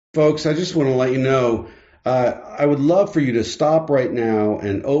Folks, I just want to let you know, I would love for you to stop right now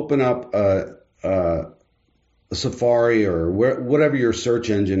and open up a Safari or whatever your search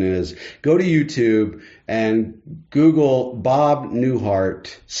engine is. Go to YouTube and Google Bob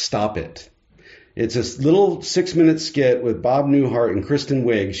Newhart, Stop It. It's a little 6-minute skit with Bob Newhart and Kristen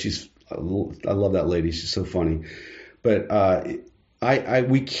Wiig. I love that lady. She's so funny. But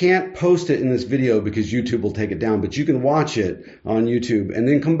we can't post it in this video because YouTube will take it down, but you can watch it on YouTube and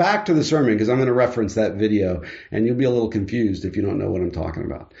then come back to the sermon because I'm going to reference that video and you'll be a little confused if you don't know what I'm talking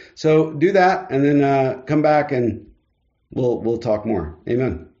about. So do that and then come back and we'll talk more.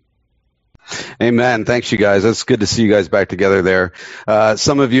 Amen. Amen. Thanks, you guys. It's good to see you guys back together there.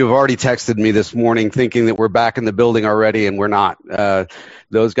 Some of you have already texted me this morning thinking that we're back in the building already, and we're not.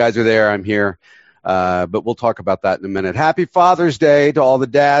 Those guys are there. I'm here. But we'll talk about that in a minute. Happy Father's Day to all the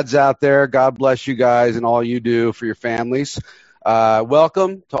dads out there. God bless you guys and all you do for your families.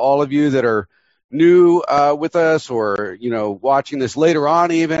 Welcome to all of you that are new with us or, watching this later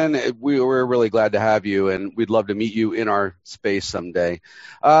on even. We're really glad to have you, and we'd love to meet you in our space someday.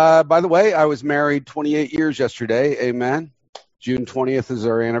 By the way, I was married 28 years yesterday. Amen. June 20th is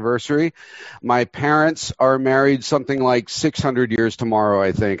our anniversary. My parents are married something like 600 years tomorrow,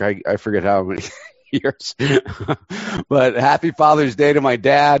 I think. I forget how many years. But happy Father's Day to my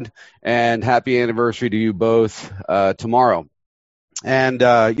dad, and happy anniversary to you both tomorrow. And,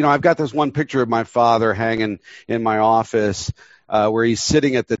 I've got this one picture of my father hanging in my office where he's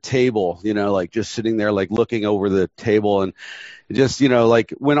sitting at the table, just sitting there, looking over the table. And just,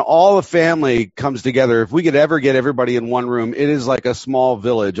 when all the family comes together, if we could ever get everybody in one room, it is like a small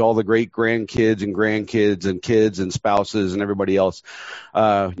village, all the great grandkids and kids and spouses and everybody else.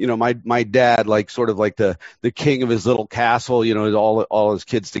 My dad, sort of like the king of his little castle, all his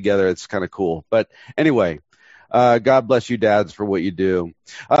kids together. It's kind of cool. But anyway. God bless you, dads, for what you do.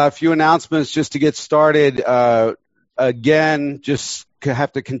 A few announcements just to get started. Again, just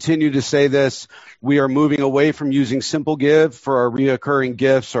have to continue to say this. We are moving away from using Simple Give for our reoccurring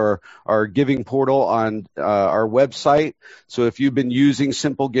gifts or our giving portal on our website. So if you've been using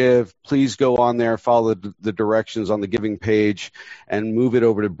Simple Give, please go on there, follow the directions on the giving page, and move it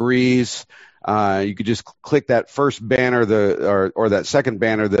over to Breeze. You could just click that first banner, or that second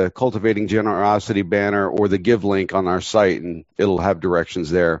banner, the Cultivating Generosity banner, or the Give link on our site, and it'll have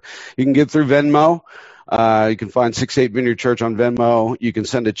directions there. You can give through Venmo. You can find 6-8 Vineyard Church on Venmo. You can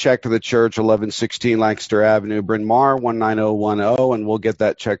send a check to the church, 1116 Lancaster Avenue, Bryn Mawr, 19010, and we'll get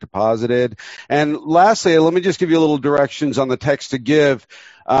that check deposited. And lastly, let me just give you a little directions on the text to give.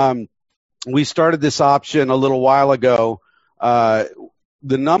 We started this option a little while ago.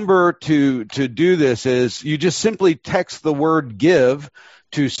 The number to do this is you just simply text the word give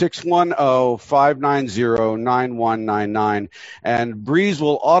to 610-590-9199, and Breeze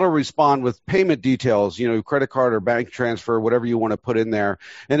will auto-respond with payment details, credit card or bank transfer, whatever you want to put in there,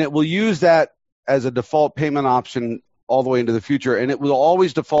 and it will use that as a default payment option all the way into the future, and it will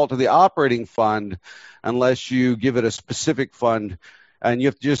always default to the operating fund unless you give it a specific fund, and you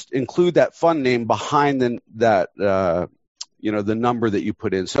have to just include that fund name behind the number that you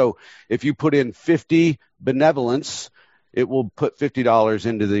put in. So if you put in 50 benevolence, it will put $50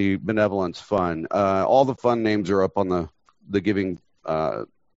 into the benevolence fund. All the fund names are up on the giving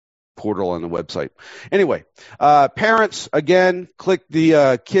portal on the website. Anyway, parents, again, click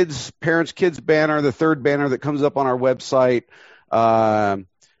the parents kids banner, the third banner that comes up on our website. On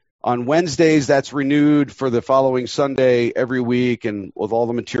Wednesdays, that's renewed for the following Sunday every week, and with all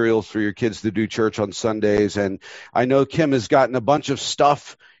the materials for your kids to do church on Sundays. And I know Kim has gotten a bunch of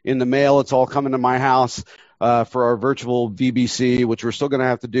stuff in the mail. It's all coming to my house for our virtual VBC, which we're still going to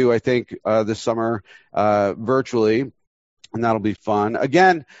have to do, I think, this summer virtually, and that'll be fun.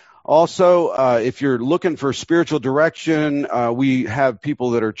 Again, also, if you're looking for spiritual direction, we have people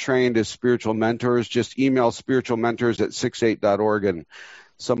that are trained as spiritual mentors. Just email spiritualmentors@68.org, and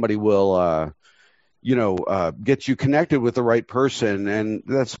somebody will, get you connected with the right person, and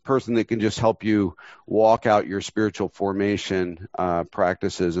that's a person that can just help you walk out your spiritual formation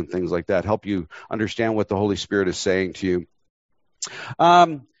practices and things like that, help you understand what the Holy Spirit is saying to you.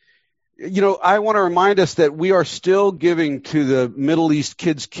 I want to remind us that we are still giving to the Middle East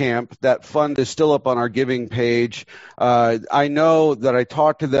Kids Camp. That fund is still up on our giving page. I know that I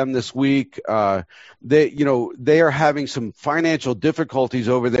talked to them this week. They are having some financial difficulties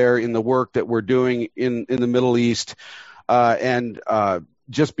over there in the work that we're doing in the Middle East, and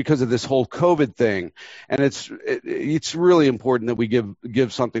just because of this whole COVID thing. And it's really important that we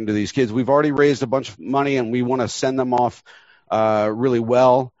give something to these kids. We've already raised a bunch of money, and we want to send them off really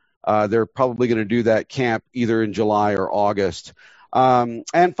well. They're probably going to do that camp either in July or August.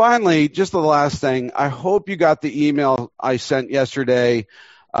 And finally, just the last thing, I hope you got the email I sent yesterday.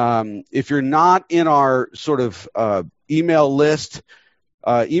 If you're not in our sort of email list,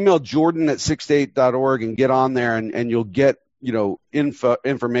 email Jordan at 68.org and get on there, and you'll get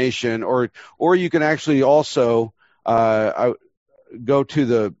information, or you can actually also go to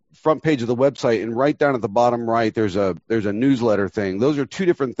the front page of the website, and right down at the bottom right there's a newsletter thing. Those are two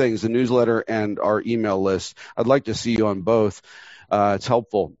different things, the newsletter and our email list. I'd like to see you on both. It's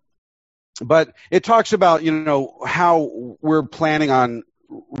helpful. But it talks about how we're planning on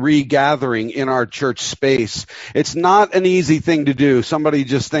regathering in our church space. It's not an easy thing to do. Somebody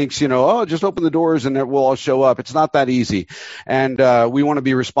just thinks, just open the doors and we'll all show up. It's not that easy. And we want to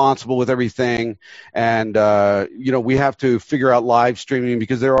be responsible with everything. And, we have to figure out live streaming,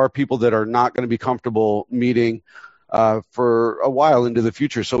 because there are people that are not going to be comfortable meeting for a while into the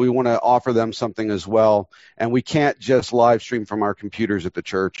future. So we want to offer them something as well. And we can't just live stream from our computers at the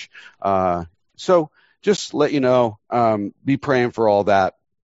church. So just let you know, be praying for all that.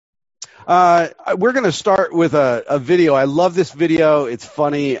 We're going to start with a video. I love this video. It's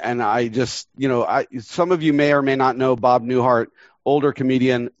funny. And I just, some of you may or may not know Bob Newhart, older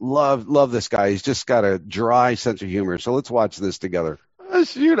comedian. Love this guy. He's just got a dry sense of humor. So let's watch this together. Oh,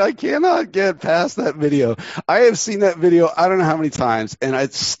 shoot, I cannot get past that video. I have seen that video I don't know how many times, and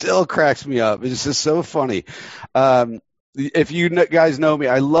it still cracks me up. It's just so funny. If you guys know me,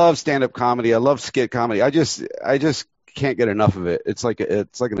 I love stand-up comedy. I love skit comedy. I just can't get enough of it. It's like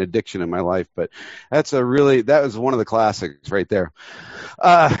an addiction in my life. But that was one of the classics right there.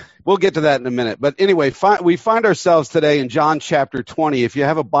 We'll get to that in a minute. But anyway, we find ourselves today in John chapter 20. If you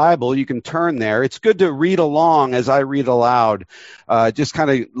have a Bible, you can turn there. It's good to read along as I read aloud. Just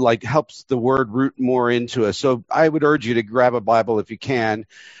kind of like helps the word root more into us. So I would urge you to grab a Bible if you can.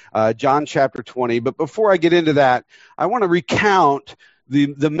 John chapter 20. But before I get into that, I want to recount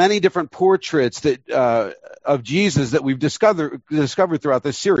the many different portraits that of Jesus that we've discovered throughout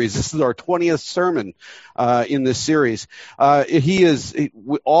this series. This is our 20th sermon in this series. He is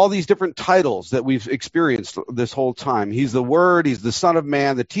all these different titles that we've experienced this whole time. He's the Word, he's the Son of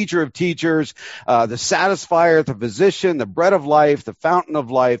Man, the Teacher of Teachers, the Satisfier, the Physician, the Bread of Life, the Fountain of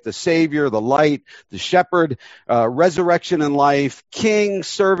Life, the Savior, the Light, the Shepherd, Resurrection and Life, King,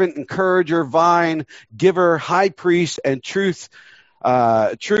 Servant, Encourager, Vine, Giver, High Priest, and Truth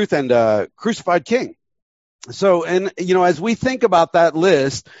and Crucified King. So, as we think about that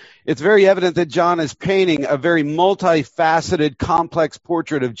list, it's very evident that John is painting a very multifaceted, complex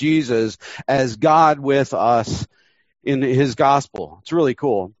portrait of Jesus as God with us in his gospel. It's really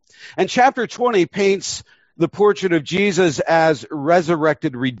cool. And chapter 20 paints the portrait of Jesus as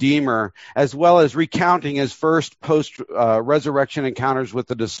resurrected Redeemer, as well as recounting his first post-resurrection encounters with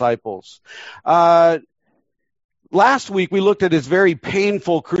the disciples. Last week, we looked at his very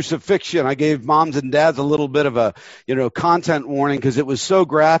painful crucifixion. I gave moms and dads a little bit of a, content warning because it was so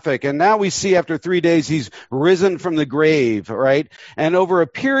graphic. And now we see after 3 days, he's risen from the grave, right? And over a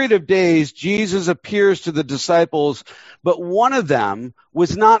period of days, Jesus appears to the disciples, but one of them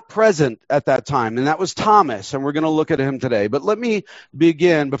was not present at that time, and that was Thomas, and we're going to look at him today. But let me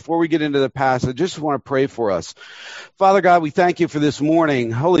begin, before we get into the passage, I just want to pray for us. Father God, we thank you for this morning.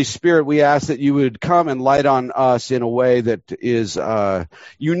 Holy Spirit, we ask that you would come and light on us in a way that is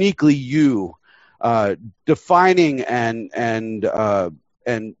uniquely you, defining and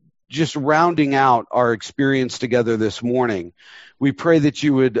just rounding out our experience together this morning. We pray that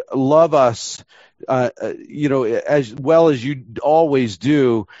you would love us, as well as you always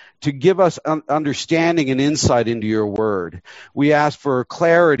do, to give us understanding and insight into your word. We ask for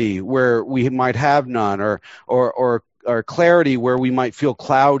clarity where we might have none, or clarity where we might feel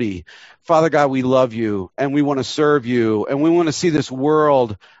cloudy. Father God, we love you, and we want to serve you, and we want to see this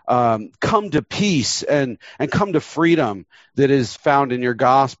world come to peace and come to freedom that is found in your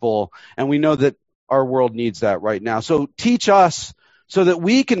gospel. And we know that our world needs that right now. So teach us so that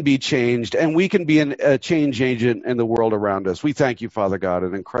we can be changed and we can be a change agent in the world around us. We thank you, Father God,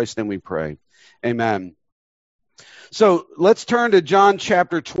 and in Christ's name we pray. Amen. So let's turn to John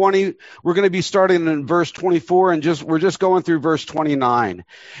chapter 20. We're going to be starting in verse 24, and we're just going through verse 29.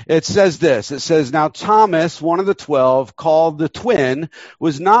 It says this. It says, "Now Thomas, one of the 12, called the twin,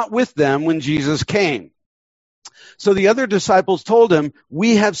 was not with them when Jesus came. So the other disciples told him,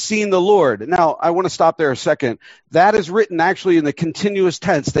 'We have seen the Lord.'" Now, I want to stop there a second. That is written actually in the continuous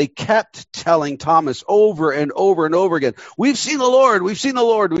tense. They kept telling Thomas over and over and over again, "We've seen the Lord, we've seen the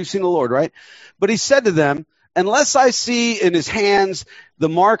Lord, we've seen the Lord," right? But he said to them, unless I see in his hands the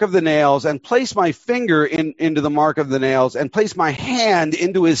mark of the nails, and place my finger into the mark of the nails, and place my hand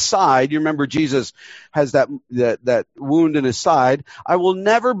into his side. You remember Jesus has that wound in his side. I will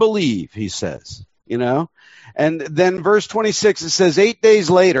never believe, he says, And then verse 26, it says 8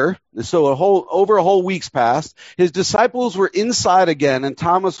 days later, so over a whole week's passed, his disciples were inside again, and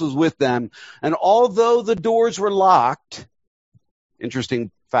Thomas was with them. And although the doors were locked,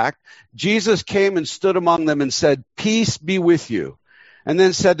 interesting fact, Jesus came and stood among them and said, "Peace be with you." And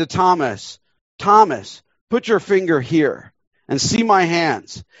then said to Thomas, "Thomas, put your finger here and see my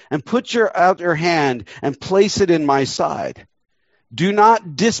hands, and put out your hand and place it in my side. Do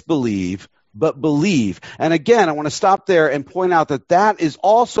not disbelieve, but believe." And again, I want to stop there and point out that is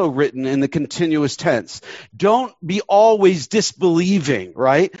also written in the continuous tense. Don't be always disbelieving,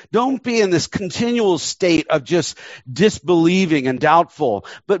 right? Don't be in this continual state of just disbelieving and doubtful,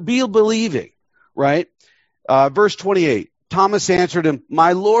 but be believing, right? Verse 28. Thomas answered him,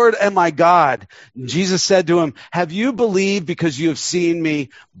 "My Lord and my God." Jesus said to him, "Have you believed because you have seen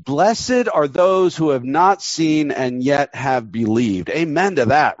me? Blessed are those who have not seen and yet have believed." Amen to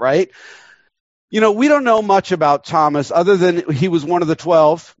that, right? We don't know much about Thomas other than he was one of the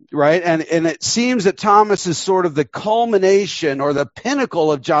 12, right? And it seems that Thomas is sort of the culmination or the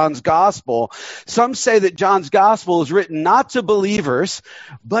pinnacle of John's gospel. Some say that John's gospel is written not to believers,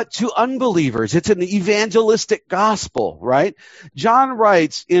 but to unbelievers. It's an evangelistic gospel, right? John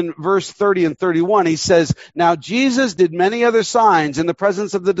writes in verse 30 and 31, he says, "Now Jesus did many other signs in the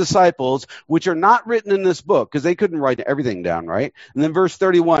presence of the disciples, which are not written in this book," because they couldn't write everything down, right? And then verse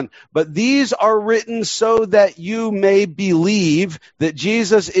 31, "But these are written so that you may believe that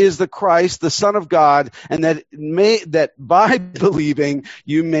Jesus is the Christ, the Son of God, and that by believing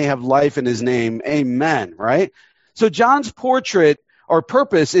you may have life in his name." Amen, right? So John's portrait or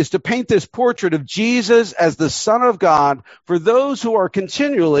purpose is to paint this portrait of Jesus as the Son of God for those who are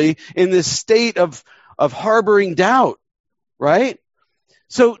continually in this state of harboring doubt, right?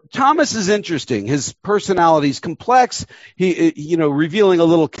 So Thomas is interesting. His personality is complex. He, revealing a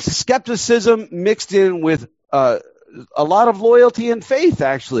little skepticism mixed in with a lot of loyalty and faith,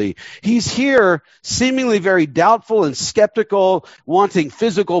 actually. He's here seemingly very doubtful and skeptical, wanting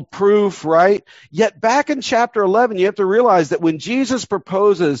physical proof, right? Yet back in chapter 11, you have to realize that when Jesus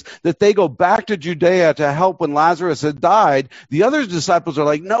proposes that they go back to Judea to help when Lazarus had died, the other disciples are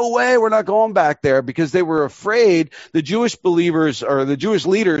like, "No way, we're not going back there," because they were afraid the Jewish believers or the Jewish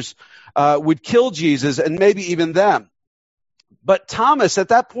leaders would kill Jesus and maybe even them. But Thomas, at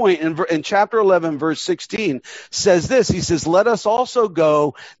that point in chapter 11, verse 16, says this. He says, "Let us also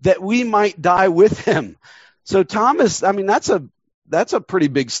go that we might die with him." So Thomas, that's a pretty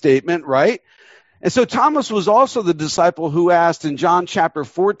big statement, right? And so Thomas was also the disciple who asked in John chapter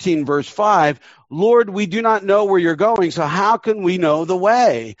 14, verse 5, "Lord, we do not know where you're going, so how can we know the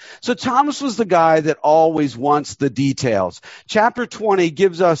way?" So Thomas was the guy that always wants the details. Chapter 20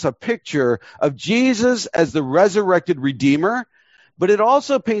 gives us a picture of Jesus as the resurrected Redeemer, but it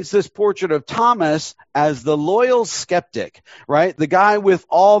also paints this portrait of Thomas as the loyal skeptic, right? The guy with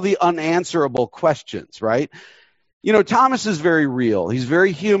all the unanswerable questions, right? Thomas is very real. He's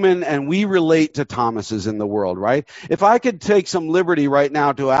very human, and we relate to Thomases in the world, right? If I could take some liberty right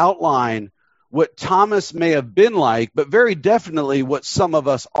now to outline what Thomas may have been like, but very definitely what some of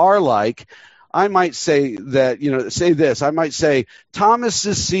us are like, I might say that, say this. I might say Thomas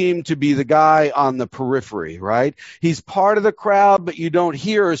seemed to be the guy on the periphery, right? He's part of the crowd, but you don't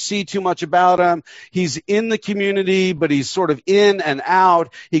hear or see too much about him. He's in the community, but he's sort of in and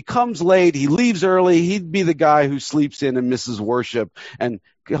out. He comes late. He leaves early. He'd be the guy who sleeps in and misses worship and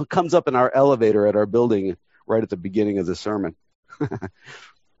comes up in our elevator at our building right at the beginning of the sermon.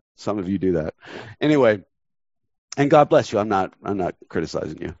 Some of you do that. Anyway. And God bless you. I'm not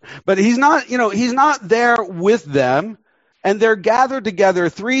criticizing you. But he's not there with them. And they're gathered together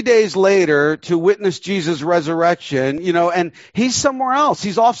 3 days later to witness Jesus' resurrection, and he's somewhere else.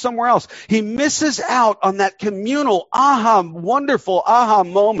 He's off somewhere else. He misses out on that communal wonderful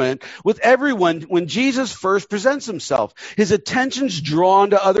moment with everyone when Jesus first presents himself. His attention's drawn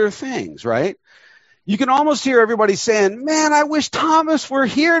to other things, right? You can almost hear everybody saying, "Man, I wish Thomas were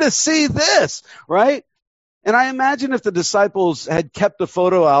here to see this," right? And I imagine if the disciples had kept a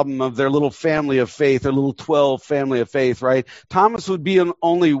photo album of their little family of faith, their little 12 family of faith, right? Thomas would be in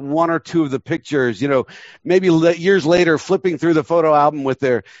only one or two of the pictures, maybe years later flipping through the photo album with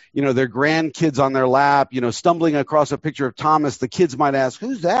their grandkids on their lap, stumbling across a picture of Thomas. The kids might ask,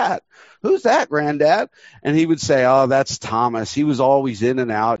 "Who's that? Who's that, Granddad?" And he would say, "Oh, that's Thomas. He was always in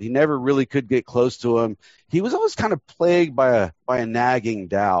and out. He never really could get close to him. He was always kind of plagued by a nagging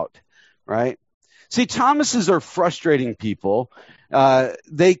doubt," right? See, Thomases are frustrating people.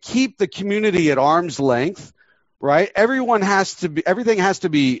 They keep the community at arm's length, right? Everything has to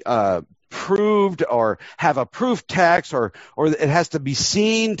be proved or have a proof text, or it has to be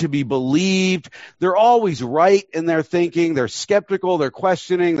seen to be believed. They're always right in their thinking. They're skeptical. They're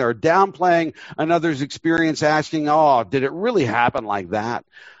questioning. They're downplaying another's experience, asking, "Oh, did it really happen like that?"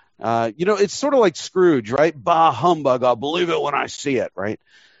 It's sort of like Scrooge, right? Bah humbug! I'll believe it when I see it, right?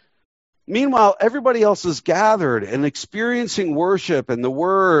 Meanwhile, everybody else is gathered and experiencing worship and the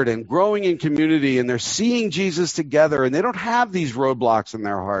word and growing in community, and they're seeing Jesus together, and they don't have these roadblocks in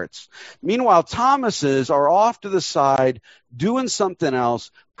their hearts. Meanwhile, Thomases are off to the side doing something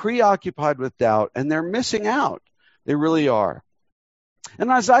else, preoccupied with doubt, and they're missing out. They really are.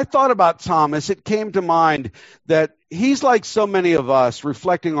 And as I thought about Thomas, it came to mind that he's like so many of us,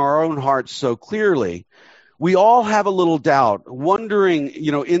 reflecting our own hearts so clearly. We all have a little doubt, wondering,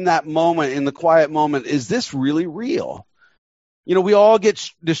 in that moment, in the quiet moment, is this really real? We all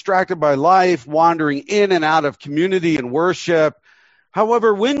get distracted by life, wandering in and out of community and worship.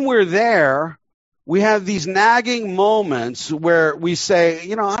 However, when we're there, we have these nagging moments where we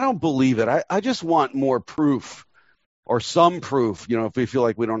say, I don't believe it. I just want more proof, or some proof, if we feel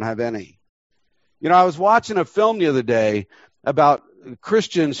like we don't have any. I was watching a film the other day about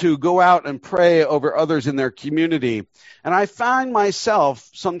Christians who go out and pray over others in their community. And I find myself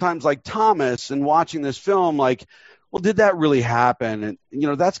sometimes like Thomas in watching this film, like, well, did that really happen?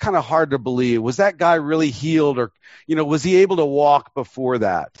 And, that's kind of hard to believe. Was that guy really healed? Or, was he able to walk before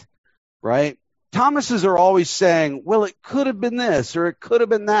that? Right? Thomases are always saying, well, it could have been this, or it could have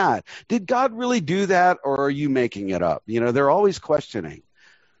been that. Did God really do that? Or are you making it up? They're always questioning.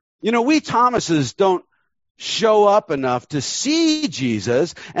 We Thomases don't show up enough to see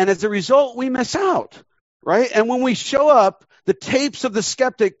Jesus, and as a result, we miss out, right? And when we show up, the tapes of the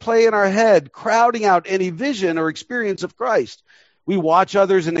skeptic play in our head, crowding out any vision or experience of Christ. We watch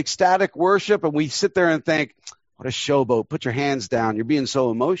others in ecstatic worship, and we sit there and think, what a showboat, put your hands down, you're being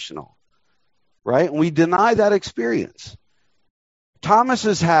so emotional, right? And we deny that experience.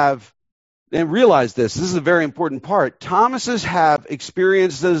 Thomases have, and realize this is a very important part, Thomases have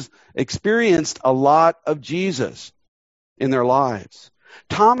experienced a lot of Jesus in their lives.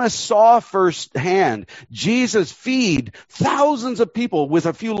 Thomas saw firsthand Jesus feed thousands of people with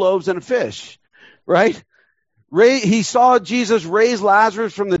a few loaves and a fish, right? He saw Jesus raise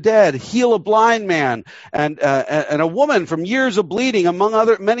Lazarus from the dead, heal a blind man, and a woman from years of bleeding,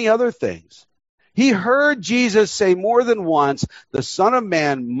 among many other things. He heard Jesus say more than once, the Son of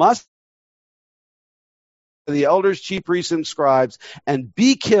Man must the elders, chief priests, and scribes, and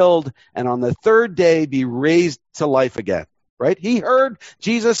be killed, and on the third day be raised to life again. Right? He heard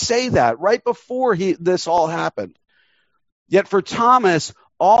Jesus say that right before this all happened. Yet for Thomas,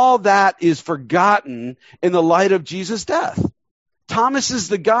 all that is forgotten in the light of Jesus' death. Thomas is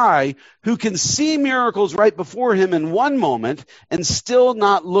the guy who can see miracles right before him in one moment and still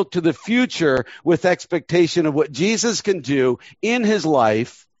not look to the future with expectation of what Jesus can do in his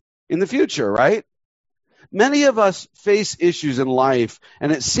life in the future, right? Many of us face issues in life,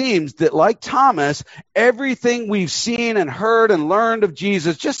 and it seems that, like Thomas, everything we've seen and heard and learned of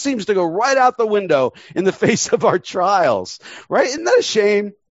Jesus just seems to go right out the window in the face of our trials, right? Isn't that a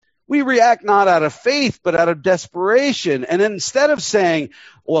shame? We react not out of faith, but out of desperation. And instead of saying,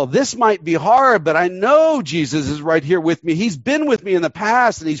 well, this might be hard, but I know Jesus is right here with me. He's been with me in the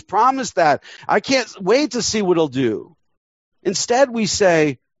past, and he's promised that. I can't wait to see what he'll do. Instead, we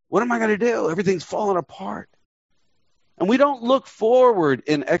say, what am I going to do? Everything's falling apart. And we don't look forward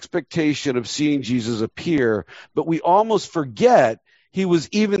in expectation of seeing Jesus appear, but we almost forget he was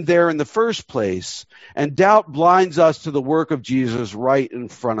even there in the first place. And doubt blinds us to the work of Jesus right in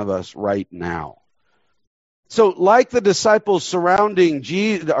front of us right now. So like the disciples surrounding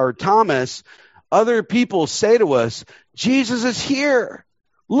Thomas, other people say to us, Jesus is here.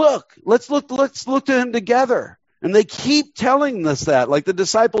 Look, let's look to him together. And they keep telling us that, like the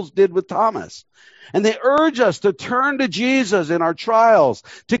disciples did with Thomas. And they urge us to turn to Jesus in our trials,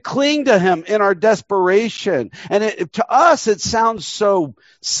 to cling to him in our desperation. And to us, it sounds so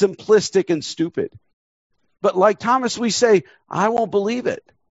simplistic and stupid. But like Thomas, we say, I won't believe it.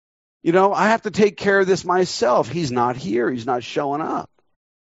 I have to take care of this myself. He's not here. He's not showing up.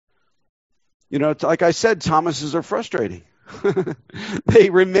 Like I said, Thomases are frustrating. They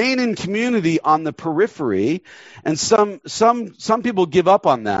remain in community on the periphery, and some people give up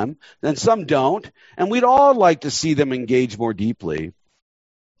on them, and some don't. And we'd all like to see them engage more deeply.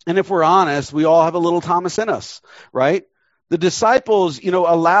 And if we're honest, we all have a little Thomas in us, right? The disciples,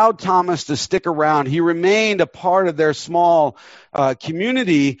 allowed Thomas to stick around. He remained a part of their small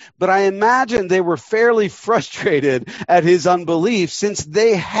community, but I imagine they were fairly frustrated at his unbelief since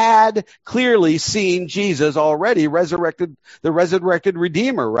they had clearly seen Jesus already the resurrected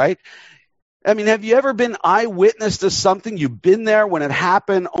Redeemer, right? I mean, have you ever been eyewitness to something? You've been there when it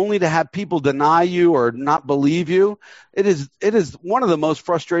happened, only to have people deny you or not believe you. It is one of the most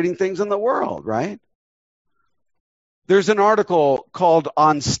frustrating things in the world, right? There's an article called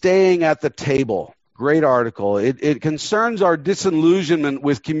On Staying at the Table. Great article. It concerns our disillusionment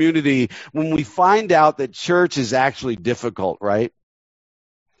with community when we find out that church is actually difficult, right?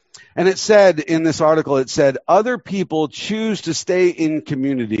 And it said in this article, other people choose to stay in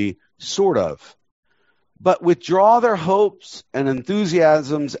community, sort of, but withdraw their hopes and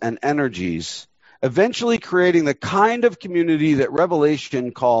enthusiasms and energies, eventually creating the kind of community that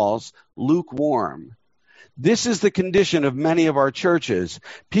Revelation calls lukewarm. This is the condition of many of our churches.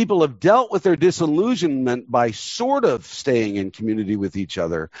 People have dealt with their disillusionment by sort of staying in community with each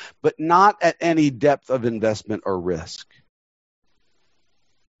other, but not at any depth of investment or risk.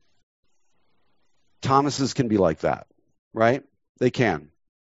 Thomases can be like that, right? They can.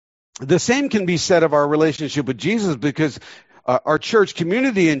 The same can be said of our relationship with Jesus, because our church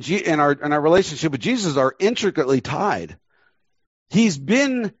community and our relationship with Jesus are intricately tied. He's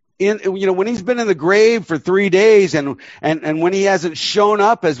been when he's been in the grave for 3 days and when he hasn't shown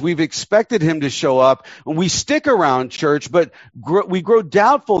up as we've expected him to show up, we stick around church, but we grow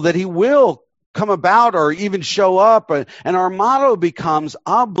doubtful that he will come about or even show up. And our motto becomes,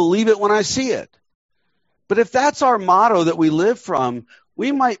 I'll believe it when I see it. But if that's our motto that we live from,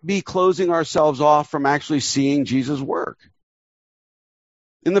 we might be closing ourselves off from actually seeing Jesus work.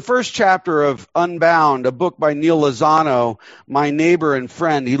 In the first chapter of Unbound, a book by Neil Lozano, my neighbor and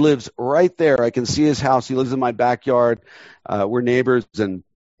friend, he lives right there. I can see his house. He lives in my backyard. We're neighbors, and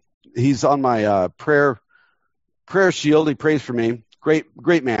he's on my prayer shield. He prays for me.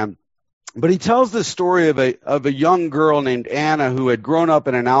 Great man. But he tells the story of a young girl named Anna who had grown up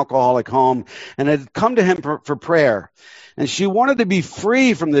in an alcoholic home and had come to him for prayer. And she wanted to be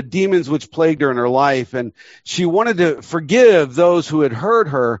free from the demons which plagued her in her life. And she wanted to forgive those who had hurt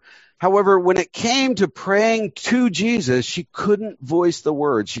her. However, when it came to praying to Jesus, she couldn't voice the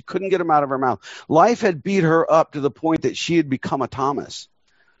words. She couldn't get them out of her mouth. Life had beat her up to the point that she had become a Thomas.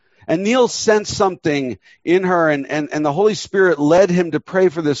 And Neil sensed something in her, and the Holy Spirit led him to pray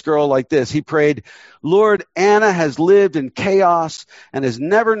for this girl like this. He prayed, Lord, Anna has lived in chaos and has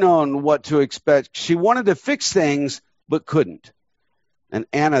never known what to expect. She wanted to fix things, but couldn't. And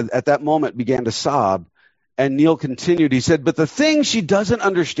Anna, at that moment, began to sob. And Neil continued. He said, but the thing she doesn't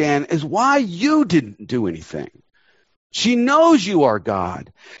understand is why you didn't do anything. She knows you are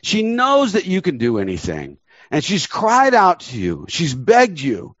God. She knows that you can do anything. And she's cried out to you. She's begged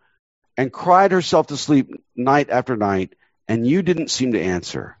you and cried herself to sleep night after night, and you didn't seem to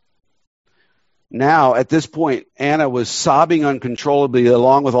answer. Now, at this point, Anna was sobbing uncontrollably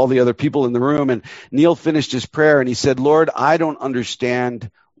along with all the other people in the room, and Neil finished his prayer, and he said, Lord, I don't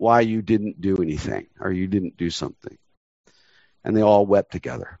understand why you didn't do anything, or you didn't do something. And they all wept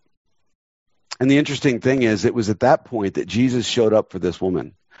together. And the interesting thing is, it was at that point that Jesus showed up for this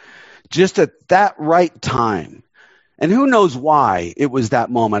woman. Just at that right time. And who knows why it was that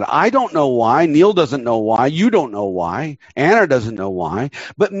moment? I don't know why. Neil doesn't know why. You don't know why. Anna doesn't know why.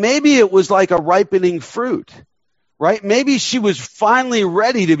 But maybe it was like a ripening fruit, right? Maybe she was finally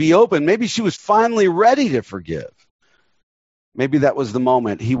ready to be open. Maybe she was finally ready to forgive. Maybe that was the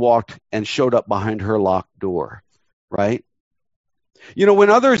moment he walked and showed up behind her locked door, right? You know, when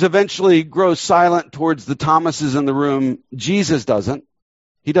others eventually grow silent towards the Thomases in the room, Jesus doesn't.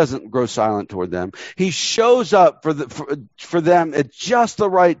 He doesn't grow silent toward them. He shows up for them at just the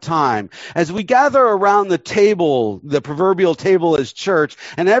right time. As we gather around the table, the proverbial table as church,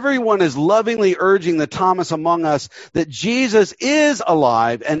 and everyone is lovingly urging the Thomas among us that Jesus is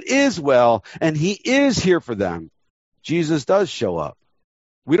alive and is well, and he is here for them. Jesus does show up.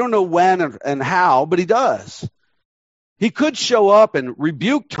 We don't know when and how, but he does. He could show up and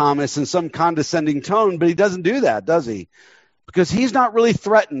rebuke Thomas in some condescending tone, but he doesn't do that, does he? Because he's not really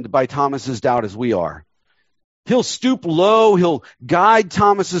threatened by Thomas's doubt as we are. He'll stoop low, he'll guide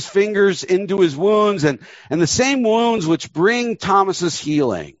Thomas's fingers into his wounds and the same wounds which bring Thomas's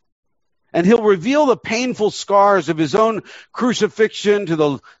healing. And he'll reveal the painful scars of his own crucifixion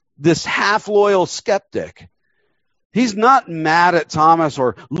to this half-loyal skeptic. He's not mad at Thomas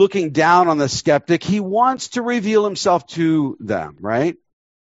or looking down on the skeptic. He wants to reveal himself to them, right?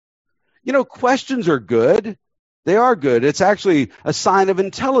 You know, questions are good. They are good. It's actually a sign of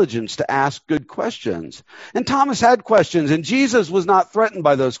intelligence to ask good questions. And Thomas had questions, and Jesus was not threatened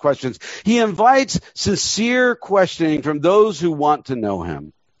by those questions. He invites sincere questioning from those who want to know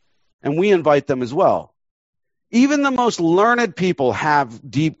him. And we invite them as well. Even the most learned people have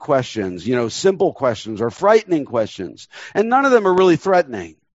deep questions, simple questions or frightening questions. And none of them are really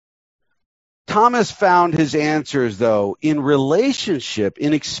threatening. Thomas found his answers, though, in relationship,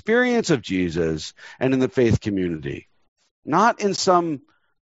 in experience of Jesus, and in the faith community. Not in some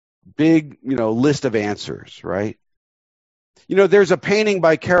big, list of answers, right? There's a painting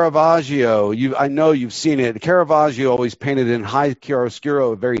by Caravaggio. I know you've seen it. Caravaggio always painted in high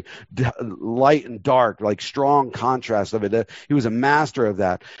chiaroscuro, very light and dark, like strong contrast of it. He was a master of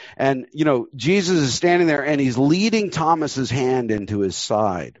that. And, Jesus is standing there and he's leading Thomas's hand into his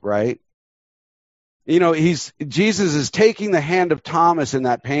side, right? Jesus is taking the hand of Thomas in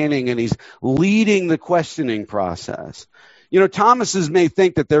that painting and he's leading the questioning process. Thomases may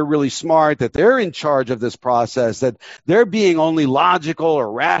think that they're really smart, that they're in charge of this process, that they're being only logical or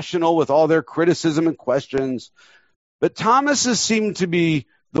rational with all their criticism and questions. But Thomases seem to be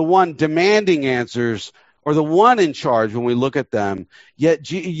the one demanding answers or the one in charge when we look at them. Yet,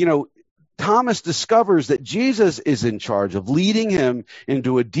 Thomas discovers that Jesus is in charge of leading him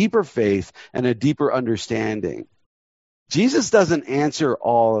into a deeper faith and a deeper understanding. Jesus doesn't answer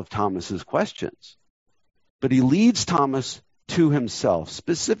all of Thomas's questions, but he leads Thomas to himself,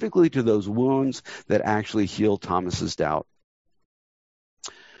 specifically to those wounds that actually heal Thomas's doubt.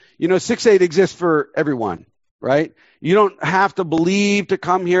 6-8 exists for everyone, right? You don't have to believe to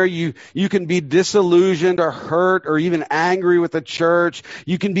come here. You can be disillusioned or hurt or even angry with the church.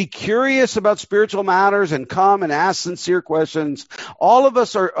 You can be curious about spiritual matters and come and ask sincere questions. All of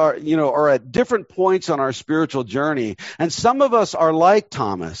us are at different points on our spiritual journey. And some of us are like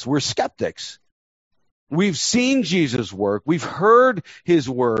Thomas. We're skeptics. We've seen Jesus work. We've heard his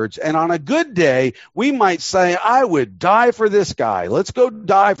words. And on a good day, we might say, I would die for this guy. Let's go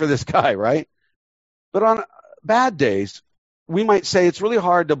die for this guy, right? But on bad days, we might say it's really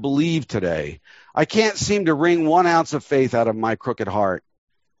hard to believe today. I can't seem to wring 1 ounce of faith out of my crooked heart.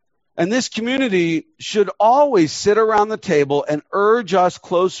 And this community should always sit around the table and urge us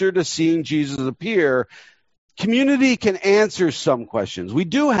closer to seeing Jesus appear. Community can answer some questions. We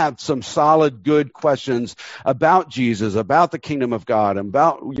do have some solid, good questions about Jesus, about the kingdom of God, and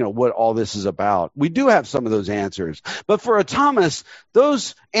about, what all this is about. We do have some of those answers. But for a Thomas,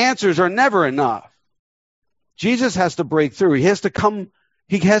 those answers are never enough. Jesus has to break through. He has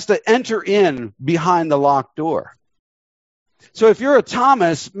to enter in behind the locked door. So if you're a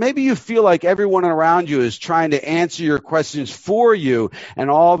Thomas, maybe you feel like everyone around you is trying to answer your questions for you, and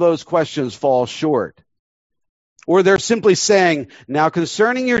all those questions fall short. Or they're simply saying, now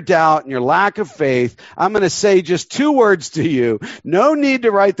concerning your doubt and your lack of faith, I'm going to say just 2 words to you. No need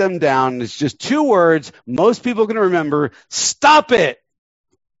to write them down. It's just 2 words. Most people can remember. Stop it.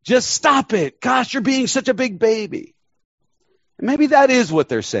 Just stop it. Gosh, you're being such a big baby. And maybe that is what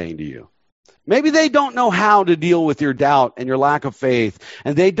they're saying to you. Maybe they don't know how to deal with your doubt and your lack of faith,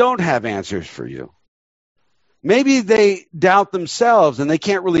 and they don't have answers for you. Maybe they doubt themselves and they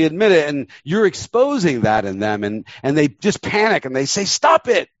can't really admit it, and you're exposing that in them, and they just panic and they say, stop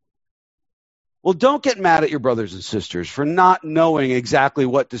it. Well, don't get mad at your brothers and sisters for not knowing exactly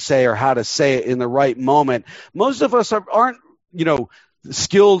what to say or how to say it in the right moment. Most of us aren't,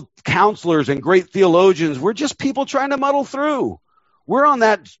 skilled counselors and great theologians. We're just people trying to muddle through. We're on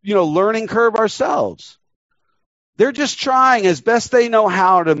that, learning curve ourselves. They're just trying as best they know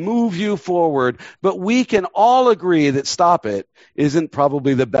how to move you forward, but we can all agree that stop it isn't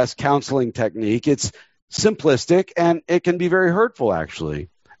probably the best counseling technique. It's simplistic and it can be very hurtful, actually.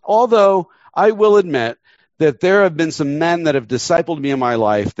 Although I will admit that there have been some men that have discipled me in my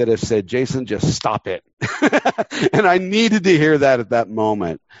life that have said, Jason, just stop it. And I needed to hear that at that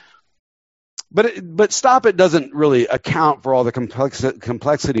moment. But stop it doesn't really account for all the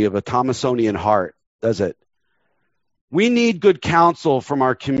complexity of a Thomasonian heart, does it? We need good counsel from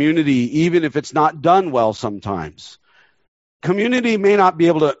our community, even if it's not done well sometimes. Community may not be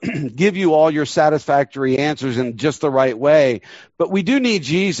able to give you all your satisfactory answers in just the right way, but we do need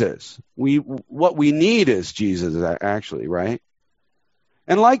Jesus. What we need is Jesus, actually, right?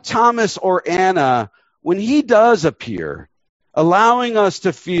 And like Thomas or Anna, when he does appear, allowing us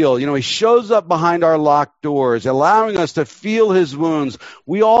to feel, he shows up behind our locked doors, allowing us to feel his wounds,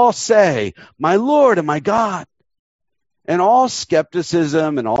 we all say, my Lord and my God. And all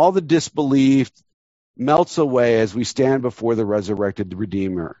skepticism and all the disbelief melts away as we stand before the resurrected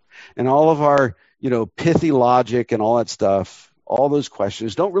Redeemer. And all of our, pithy logic and all that stuff, all those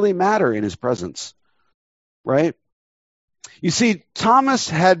questions don't really matter in his presence. right? You see, Thomas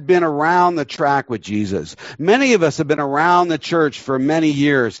had been around the track with Jesus. Many of us have been around the church for many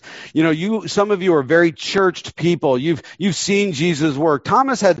years. You know, some of you are very churched people. You've seen Jesus work.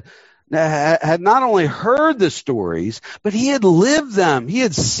 Thomas had not only heard the stories, but he had lived them. He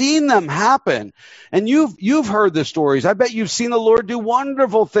had seen them happen. And you've heard the stories. I bet you've seen the Lord do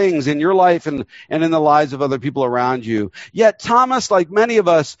wonderful things in your life and in the lives of other people around you. Yet Thomas, like many of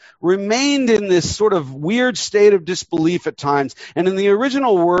us, remained in this sort of weird state of disbelief at times. And in the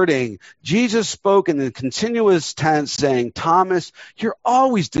original wording, Jesus spoke in the continuous tense saying, Thomas, you're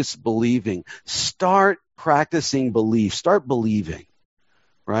always disbelieving. Start practicing belief. Start believing,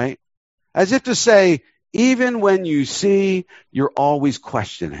 right? As if to say, even when you see, you're always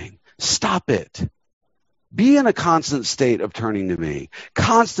questioning. Stop it. Be in a constant state of turning to me,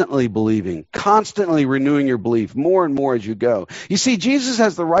 constantly believing, constantly renewing your belief more and more as you go. You see, Jesus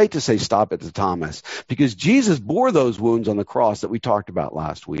has the right to say stop it to Thomas because Jesus bore those wounds on the cross that we talked about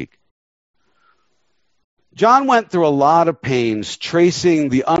last week. John went through a lot of pains tracing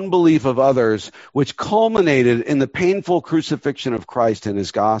the unbelief of others, which culminated in the painful crucifixion of Christ in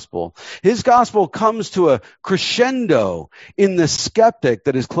his gospel. His gospel comes to a crescendo in the skeptic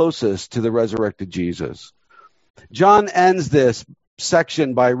that is closest to the resurrected Jesus. John ends this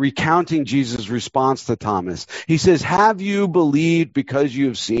section by recounting Jesus' response to Thomas. He says, have you believed because you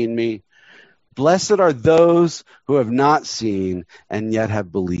have seen me? Blessed are those who have not seen and yet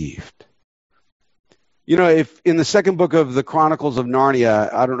have believed. You know, if in the second book of the Chronicles of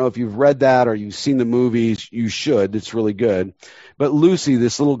Narnia, I don't know if you've read that or you've seen the movies, you should. It's really good. But Lucy,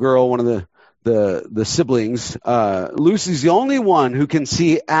 this little girl, one of the siblings, Lucy's the only one who can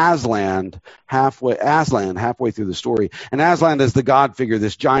see Aslan halfway through the story. And Aslan is the God figure,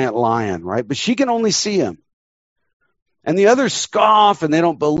 this giant lion, right? But she can only see him. And the others scoff and they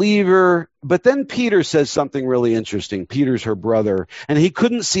don't believe her. But then Peter says something really interesting. Peter's her brother, and he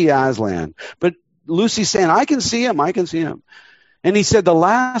couldn't see Aslan. But Lucy's saying, I can see him. And he said, the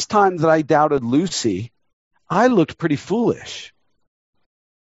last time that I doubted Lucy, I looked pretty foolish.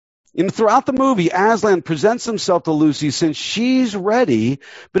 And throughout the movie, Aslan presents himself to Lucy since she's ready,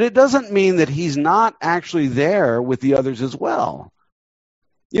 but it doesn't mean that he's not actually there with the others as well.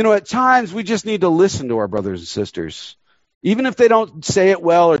 You know, at times we just need to listen to our brothers and sisters. Even if they don't say it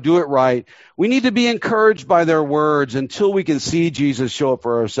well or do it right, we need to be encouraged by their words until we can see Jesus show up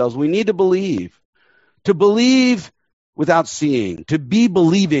for ourselves. We need to believe. To believe without seeing, to be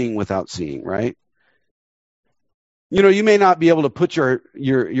believing without seeing, right? You know, you may not be able to put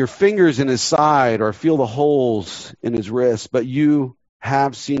your fingers in his side or feel the holes in his wrist, but you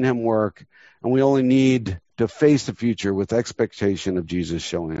have seen him work, and we only need to face the future with expectation of Jesus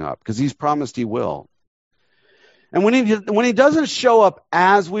showing up because he's promised he will. And when he doesn't show up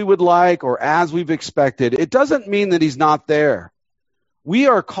as we would like or as we've expected, it doesn't mean that he's not there. We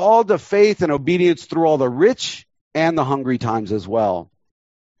are called to faith and obedience through all the rich and the hungry times as well.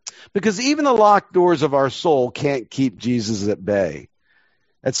 Because even the locked doors of our soul can't keep Jesus at bay.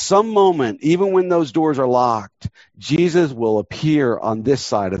 At some moment, even when those doors are locked, Jesus will appear on this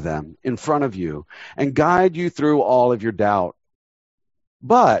side of them, in front of you, and guide you through all of your doubt.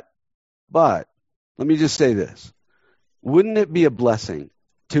 But, let me just say this. Wouldn't it be a blessing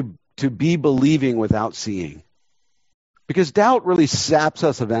to be believing without seeing? Because doubt really saps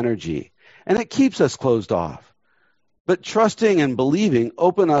us of energy, and it keeps us closed off. But trusting and believing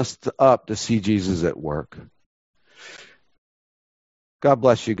open us up to see Jesus at work. God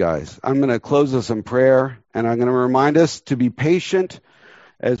bless you guys. I'm going to close this in prayer, and I'm going to remind us to be patient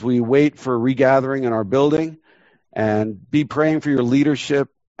as we wait for regathering in our building, and be praying for your leadership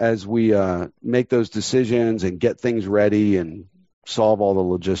as we make those decisions and get things ready and solve all the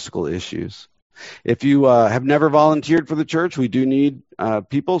logistical issues. If you have never volunteered for the church, we do need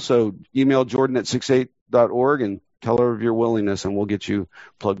people, so email Jordan at 68.org and tell her of your willingness, and we'll get you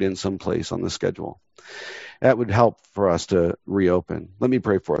plugged in someplace on the schedule. That would help for us to reopen. Let me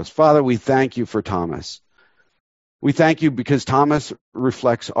pray for us. Father, we thank you for Thomas. We thank you because Thomas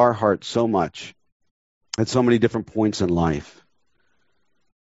reflects our heart so much at so many different points in life.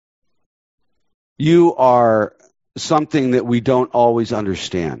 You are something that we don't always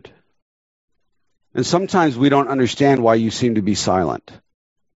understand. And sometimes we don't understand why you seem to be silent.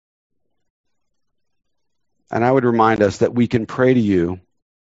 And I would remind us that we can pray to you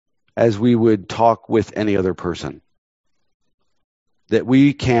as we would talk with any other person. That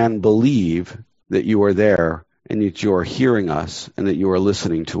we can believe that you are there and that you are hearing us and that you are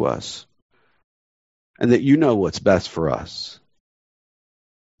listening to us. And that you know what's best for us.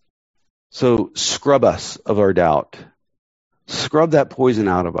 So scrub us of our doubt. Scrub that poison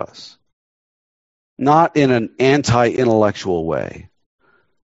out of us. not in an anti-intellectual way,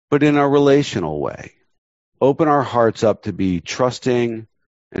 but in a relational way. Open our hearts up to be trusting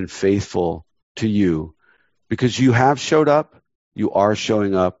and faithful to you, because you have showed up, you are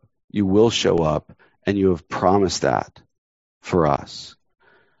showing up, you will show up, and you have promised that for us.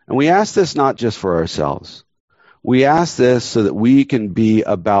 And we ask this not just for ourselves. We ask this so that we can be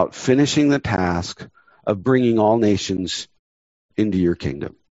about finishing the task of bringing all nations into your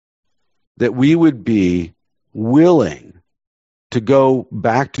kingdom. That we would be willing to go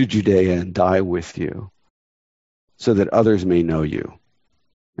back to Judea and die with you so that others may know you.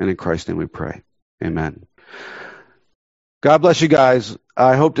 And in Christ's name we pray. Amen. God bless you guys.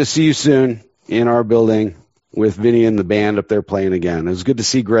 I hope to see you soon in our building with Vinny and the band up there playing again. It was good to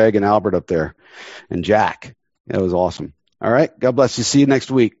see Greg and Albert up there and Jack. That was awesome. All right. God bless you. See you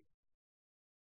next week.